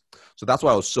themselves. So that's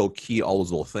why it was so key, all those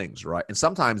little things, right? And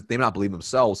sometimes they may not believe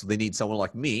themselves, so they need someone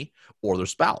like me or their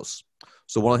spouse.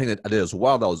 So one of the things that I did as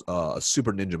well, that was a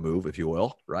super ninja move, if you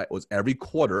will, right, was every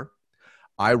quarter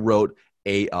I wrote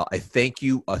a thank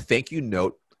you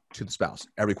note to the spouse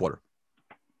every quarter,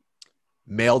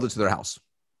 mailed it to their house.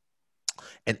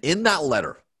 And in that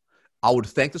letter, I would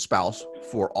thank the spouse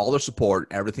for all their support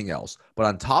and everything else. But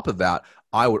on top of that,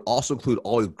 I would also include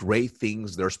all the great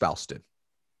things their spouse did.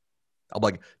 I'm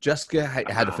like, Jessica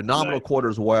had a phenomenal quarter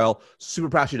as well. Super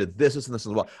passionate, this and this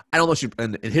as well. I don't know.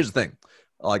 And here's the thing.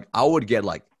 Like, I would get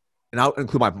and I would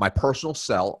include my personal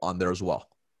cell on there as well.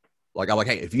 Like, I'm like,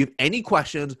 hey, if you have any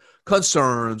questions,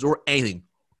 concerns, or anything,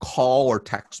 call or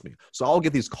text me. So I'll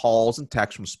get these calls and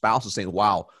texts from spouses saying,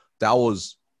 wow, that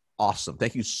was awesome.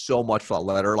 Thank you so much for that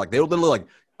letter. Like, they would literally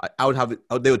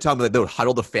they would tell me that they would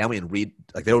huddle the family and read.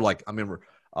 Like, they were like, I remember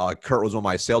Kurt was one of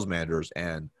my sales managers,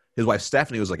 and his wife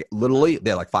Stephanie was like, literally, they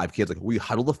had like 5 kids. Like, we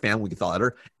huddle the family, we get the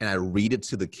letter, and I read it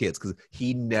to the kids because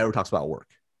he never talks about work.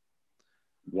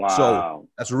 Wow. So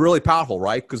that's really powerful,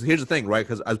 right? Because here's the thing, right?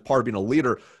 Because as part of being a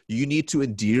leader, you need to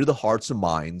endear the hearts and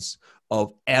minds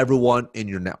of everyone in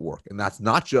your network. And that's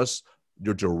not just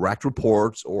your direct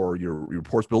reports or your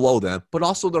reports below them, but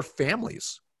also their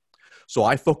families. So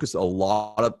I focus a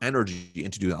lot of energy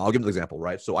into doing that. I'll give you an example,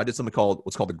 right? So I did something called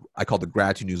I call the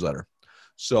gratitude newsletter.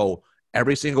 So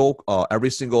every 6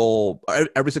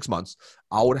 months,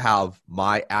 I would have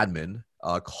my admin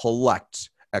collect.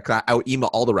 I would email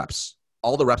all the reps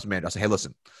manager. I say, hey,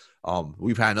 listen,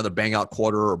 we've had another bang out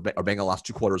quarter or bang out last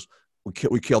 2 quarters.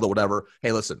 We killed it, whatever.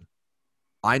 Hey, listen,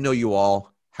 I know you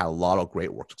all had a lot of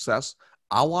great work success.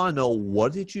 I want to know,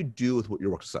 what did you do with your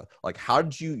work success? Like, how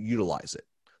did you utilize it?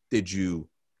 Did you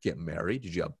get married?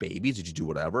 Did you have babies? Did you do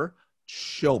whatever?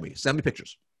 Show me. Send me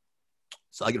pictures.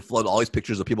 So I get flooded all these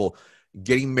pictures of people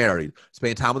getting married,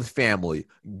 spending time with family,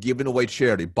 giving away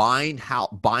charity, buying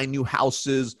new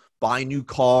houses, buying new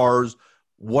cars,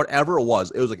 whatever it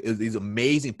was. It was these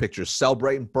amazing pictures,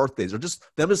 celebrating birthdays, or just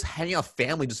them just hanging out,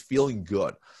 family, just feeling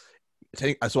good.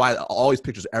 So I all these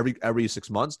pictures every 6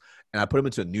 months, and I put them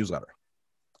into a newsletter.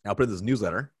 And I'll put in this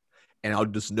newsletter, and I'll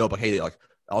just know, but hey, like,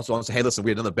 I also want to say, hey, listen,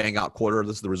 we had another bang out quarter.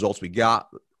 This is the results we got,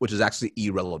 which is actually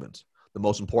irrelevant. The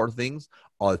most important things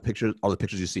are the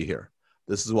pictures you see here.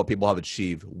 This is what people have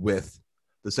achieved with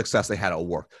the success they had at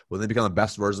work. When they become the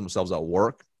best versions of themselves at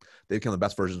work, they become the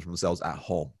best versions of themselves at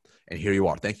home. And here you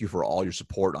are. Thank you for all your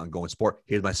support, ongoing support.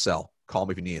 Here's my cell. Call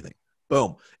me if you need anything.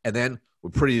 Boom. And then we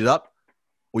prettied it up.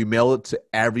 We mailed it to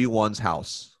everyone's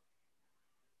house.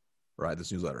 Right?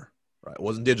 This newsletter. Right? It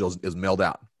wasn't digital. It was mailed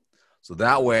out. So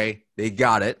that way they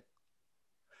got it,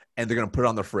 and they're going to put it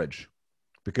on their fridge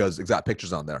because it's got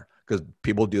pictures on there, because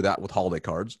people do that with holiday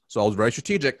cards. So I was very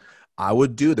strategic. I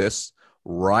would do this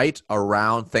right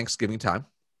around Thanksgiving time.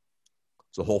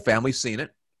 So the whole family's seen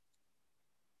it.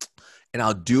 And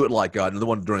I'll do it like another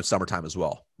one during summertime as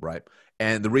well, right?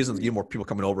 And the reason is to get more people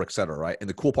coming over, et cetera, right? And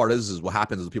the cool part is what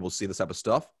happens is people see this type of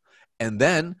stuff, and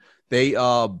then they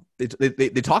talk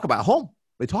about it at home.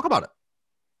 They talk about it.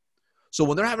 So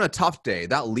when they're having a tough day,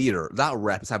 that leader, that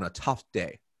rep is having a tough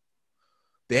day,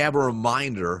 they have a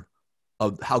reminder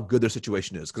of how good their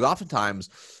situation is. Because oftentimes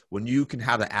when you can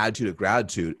have an attitude of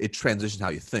gratitude, it transitions how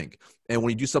you think. And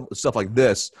when you do stuff like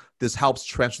this helps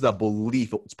transfer that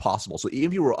belief it's possible. So even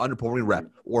if you were an underperforming rep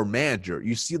or manager,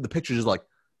 you see the picture just like,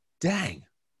 dang.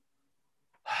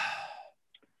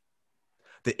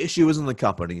 The issue isn't the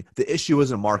company. The issue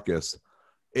isn't Marcus.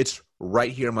 It's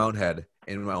right here in my own head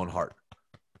and in my own heart.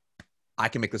 I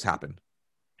can make this happen.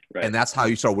 Right. And that's how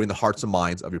you start winning the hearts and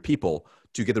minds of your people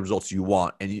to get the results you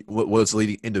want. And whether it's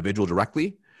leading individual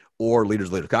directly or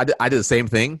leaders later. I did the same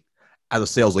thing as a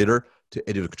sales leader to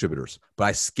individual contributors, but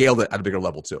I scaled it at a bigger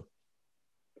level too.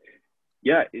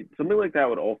 Yeah, something like that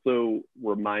would also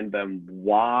remind them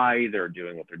why they're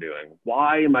doing what they're doing.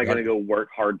 Why am I going to go work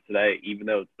hard today, even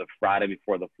though it's the Friday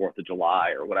before the 4th of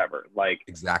July or whatever? Like,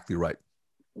 exactly right.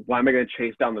 Why am I going to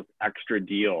chase down this extra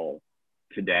deal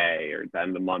today or at the end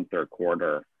of the month or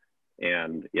quarter?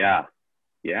 And yeah,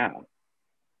 it's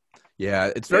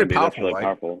very powerful. That's really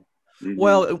powerful. Mm-hmm.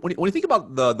 Well, when you think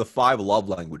about the 5 love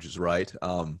languages, right?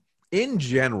 In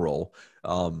general,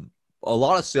 a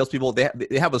lot of salespeople,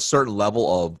 they have a certain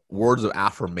level of words of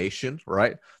affirmation,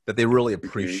 right, that they really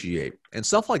appreciate. Mm-hmm. And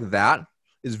stuff like that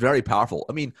is very powerful.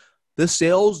 I mean, the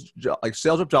sales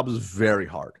rep job is very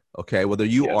hard, okay? Whether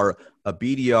you are a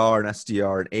BDR, an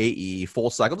SDR, an AE,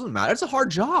 full cycle, doesn't matter. It's a hard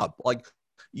job. Like,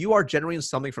 you are generating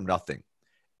something from nothing.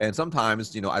 And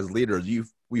sometimes, as leaders,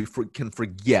 we can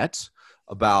forget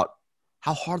about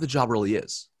how hard the job really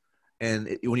is.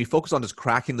 And when you focus on just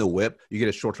cracking the whip, you get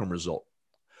a short-term result.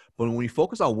 But when you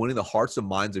focus on winning the hearts and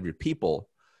minds of your people,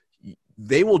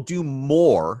 they will do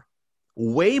more,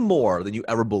 way more than you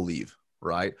ever believe,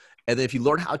 right? And then if you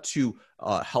learn how to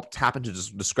help tap into this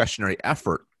discretionary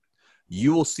effort,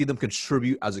 you will see them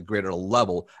contribute as a greater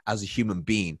level as a human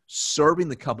being, serving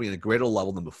the company in a greater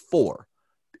level than before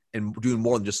and doing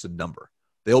more than just a number.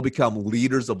 They'll become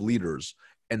leaders of leaders.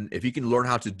 And if you can learn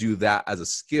how to do that as a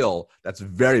skill, that's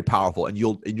very powerful. And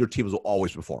your teams will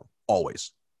always perform,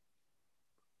 always.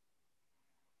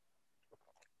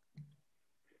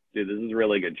 Dude, this is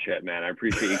really good shit, man. I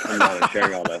appreciate you coming on and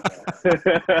sharing all this.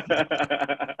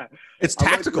 It's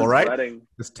tactical, right?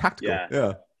 It's tactical.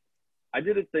 Yeah. I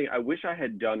did a thing. I wish I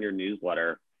had done your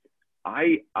newsletter.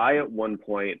 I at one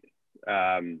point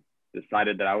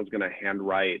decided that I was going to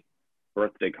handwrite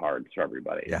birthday cards for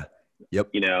everybody. Yeah.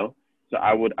 Yep. So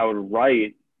I would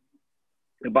write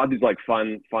about these like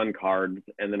fun cards,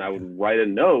 and then I would write a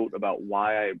note about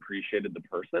why I appreciated the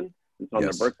person. And so on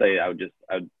their birthday, I would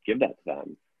give that to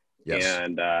them. Yes.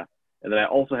 And then I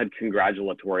also had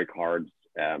congratulatory cards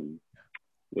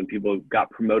when people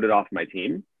got promoted off my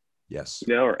team. Yes.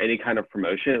 Or any kind of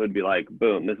promotion, it would be like,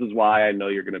 boom, this is why I know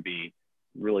you're going to be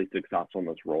really successful in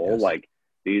this role. Yes. Like,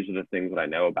 These are the things that I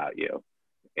know about you.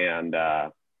 And I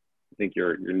think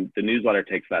the newsletter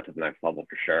takes that to the next level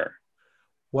for sure.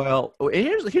 Well,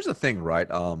 here's the thing, right?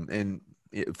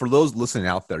 For those listening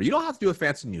out there, you don't have to do a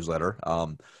fancy newsletter.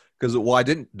 Because what I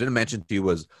didn't mention to you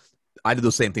was I did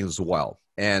those same things as well.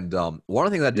 And one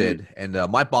of the things I did, and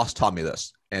my boss taught me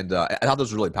this, and I thought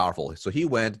this was really powerful. So he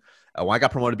went when I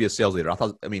got promoted to be a sales leader.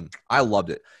 I loved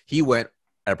it. He went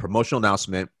at a promotional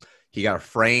announcement. He got it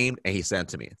framed and he sent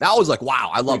it to me. That was like,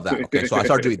 wow, I love that. Okay, so I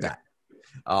started doing that.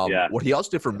 What he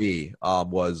also did for me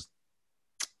was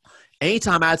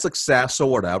anytime I had success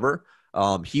or whatever,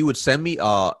 he would send me. He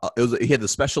had the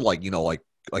special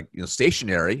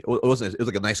stationery. It was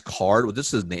like a nice card with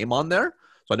just his name on there.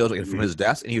 So I know it was from his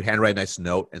desk, and he would handwrite a nice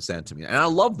note and send it to me. And I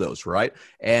love those, right?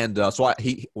 And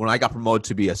when I got promoted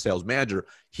to be a sales manager,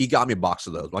 he got me a box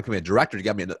of those. When I became a director, he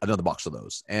got me another box of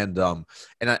those. And I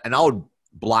would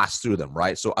blast through them,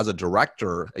 right? So as a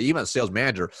director, even as a sales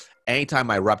manager,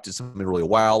 anytime I rep did something really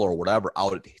well or whatever, I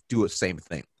would do the same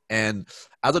thing. And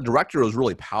as a director, it was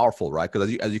really powerful, right?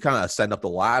 Because as you kind of ascend up the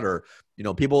ladder,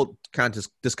 people kind of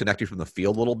just disconnect you from the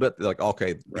field a little bit. They're like,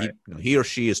 okay, right. he or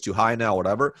she is too high now,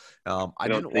 whatever. I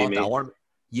didn't want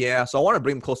that. So I wanted to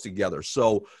bring them close together.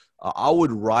 So I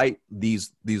would write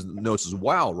these notes as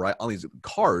well, right, on these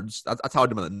cards. That's how I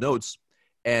did my notes.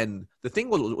 And the thing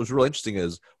was really interesting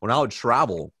is when I would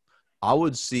travel, I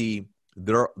would see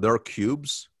their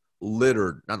cubes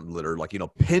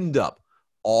pinned up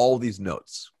all these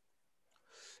notes.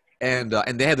 And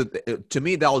they had to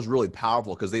me, that was really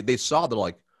powerful because they saw that,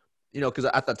 like, because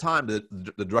at the time,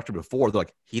 the director before, they're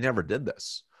like, he never did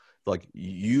this. Like,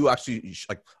 you actually,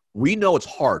 like, we know it's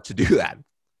hard to do that.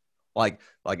 Like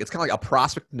it's kind of like a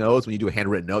prospect knows when you do a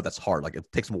handwritten note, that's hard. Like, it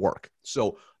takes some work.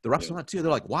 So the reps on that too,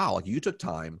 they're like, wow, like, you took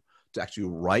time to actually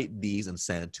write these and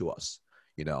send it to us,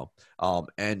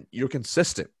 and you're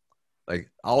consistent. Like,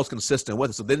 I was consistent with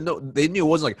it. So they knew it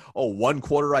wasn't like, oh, one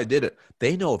quarter I did it.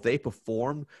 They know if they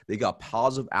performed, they got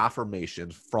positive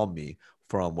affirmations from me,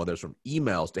 from whether it's from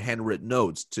emails to handwritten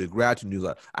notes to gratitude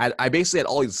newsletter. I basically had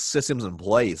all these systems in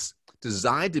place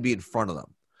designed to be in front of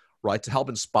them, right, to help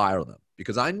inspire them.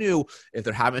 Because I knew if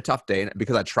they're having a tough day, and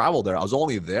because I traveled there, I was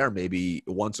only there maybe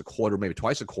once a quarter, maybe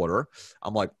twice a quarter.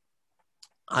 I'm like,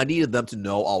 I needed them to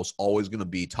know I was always going to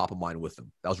be top of mind with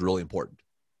them. That was really important.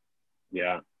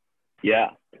 Yeah. Yeah.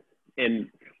 And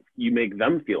you make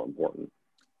them feel important.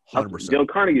 100%. Dale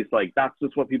Carnegie's like, that's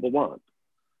just what people want.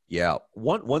 Yeah.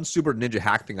 One super ninja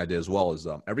hack thing I did as well is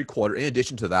every quarter, in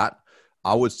addition to that,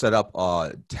 I would set up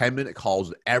 10-minute calls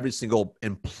with every single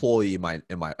employee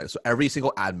so every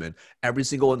single admin, every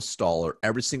single installer,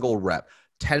 every single rep,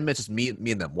 10 minutes, just me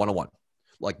and them, one-on-one.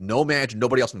 Like, no manager,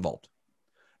 nobody else involved.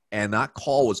 And that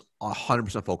call was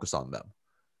 100% focused on them.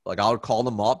 Like, I would call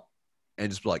them up and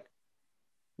just be like,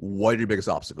 what are your biggest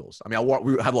obstacles? I mean,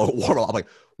 we had a warm up. I'm like,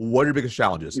 what are your biggest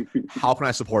challenges? How can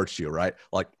I support you? Right?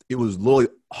 Like, it was literally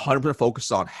 100%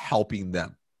 focused on helping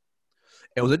them.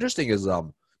 And what's interesting is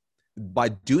by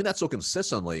doing that so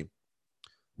consistently,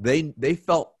 they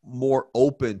felt more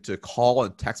open to call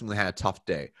and text when they had a tough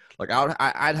day. Like,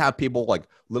 I'd have people, like,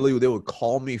 literally they would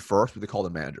call me first, but they call the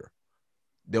manager.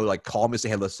 They would, like, call me and say,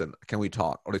 hey, listen, can we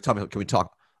talk? Or they tell me, can we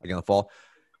talk again in the fall?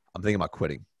 I'm thinking about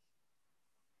quitting.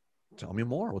 Tell me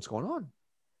more. What's going on?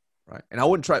 Right. And I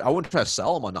wouldn't try to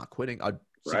sell them on not quitting. I'd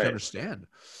seek to understand.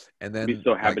 And then I'd be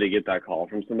so happy to get that call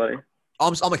from somebody.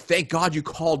 I'm like, thank God you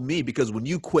called me, because when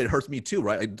you quit, it hurts me too,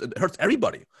 right? It hurts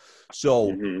everybody.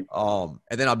 So, and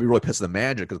then I'd be really pissed at the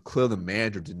manager, because clearly the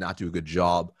manager did not do a good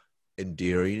job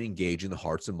endearing and engaging the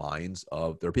hearts and minds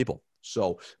of their people.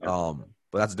 So,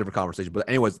 but that's a different conversation. But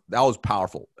anyways, that was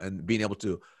powerful. And being able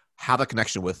to have a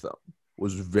connection with them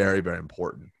was very, very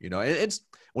important. And it's,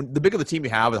 when the bigger the team you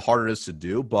have, the harder it is to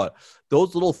do. But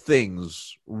those little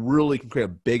things really can create a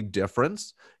big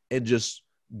difference in just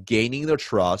gaining their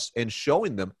trust and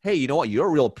showing them, hey, you know what? You're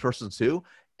a real person too,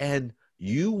 and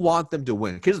you want them to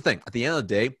win. Here's the thing. At the end of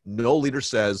the day, no leader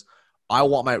says, I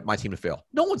want my team to fail.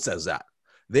 No one says that.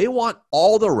 They want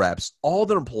all the reps, all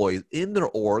their employees in their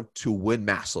org to win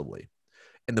massively.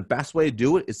 And the best way to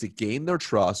do it is to gain their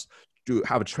trust, to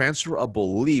have a transfer of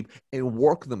belief, and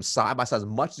work with them side by side as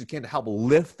much as you can to help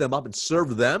lift them up and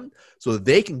serve them so that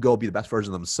they can go be the best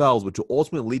version of themselves, which will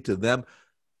ultimately lead to them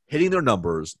hitting their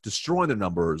numbers, destroying their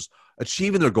numbers,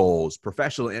 achieving their goals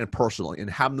professionally and personally, and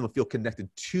having them feel connected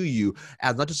to you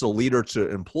as not just a leader to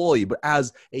employee, but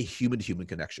as a human-to-human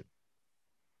connection.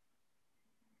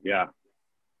 Yeah.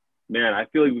 Man, I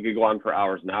feel like we could go on for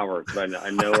hours and hours, but I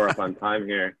know we're up on time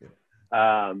here.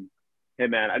 Hey,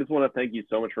 man, I just want to thank you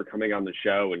so much for coming on the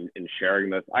show and sharing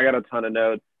this. I got a ton of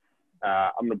notes.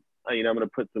 I'm going to I'm going to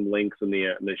put some links in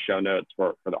the show notes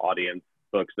for the audience,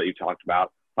 books that you talked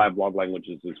about. 5 Love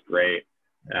Languages is great,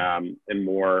 and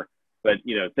more. But,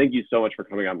 thank you so much for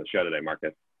coming on the show today,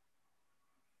 Marcus.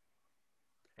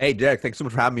 Hey, Derek, thanks so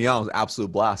much for having me on. It was an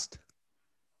absolute blast.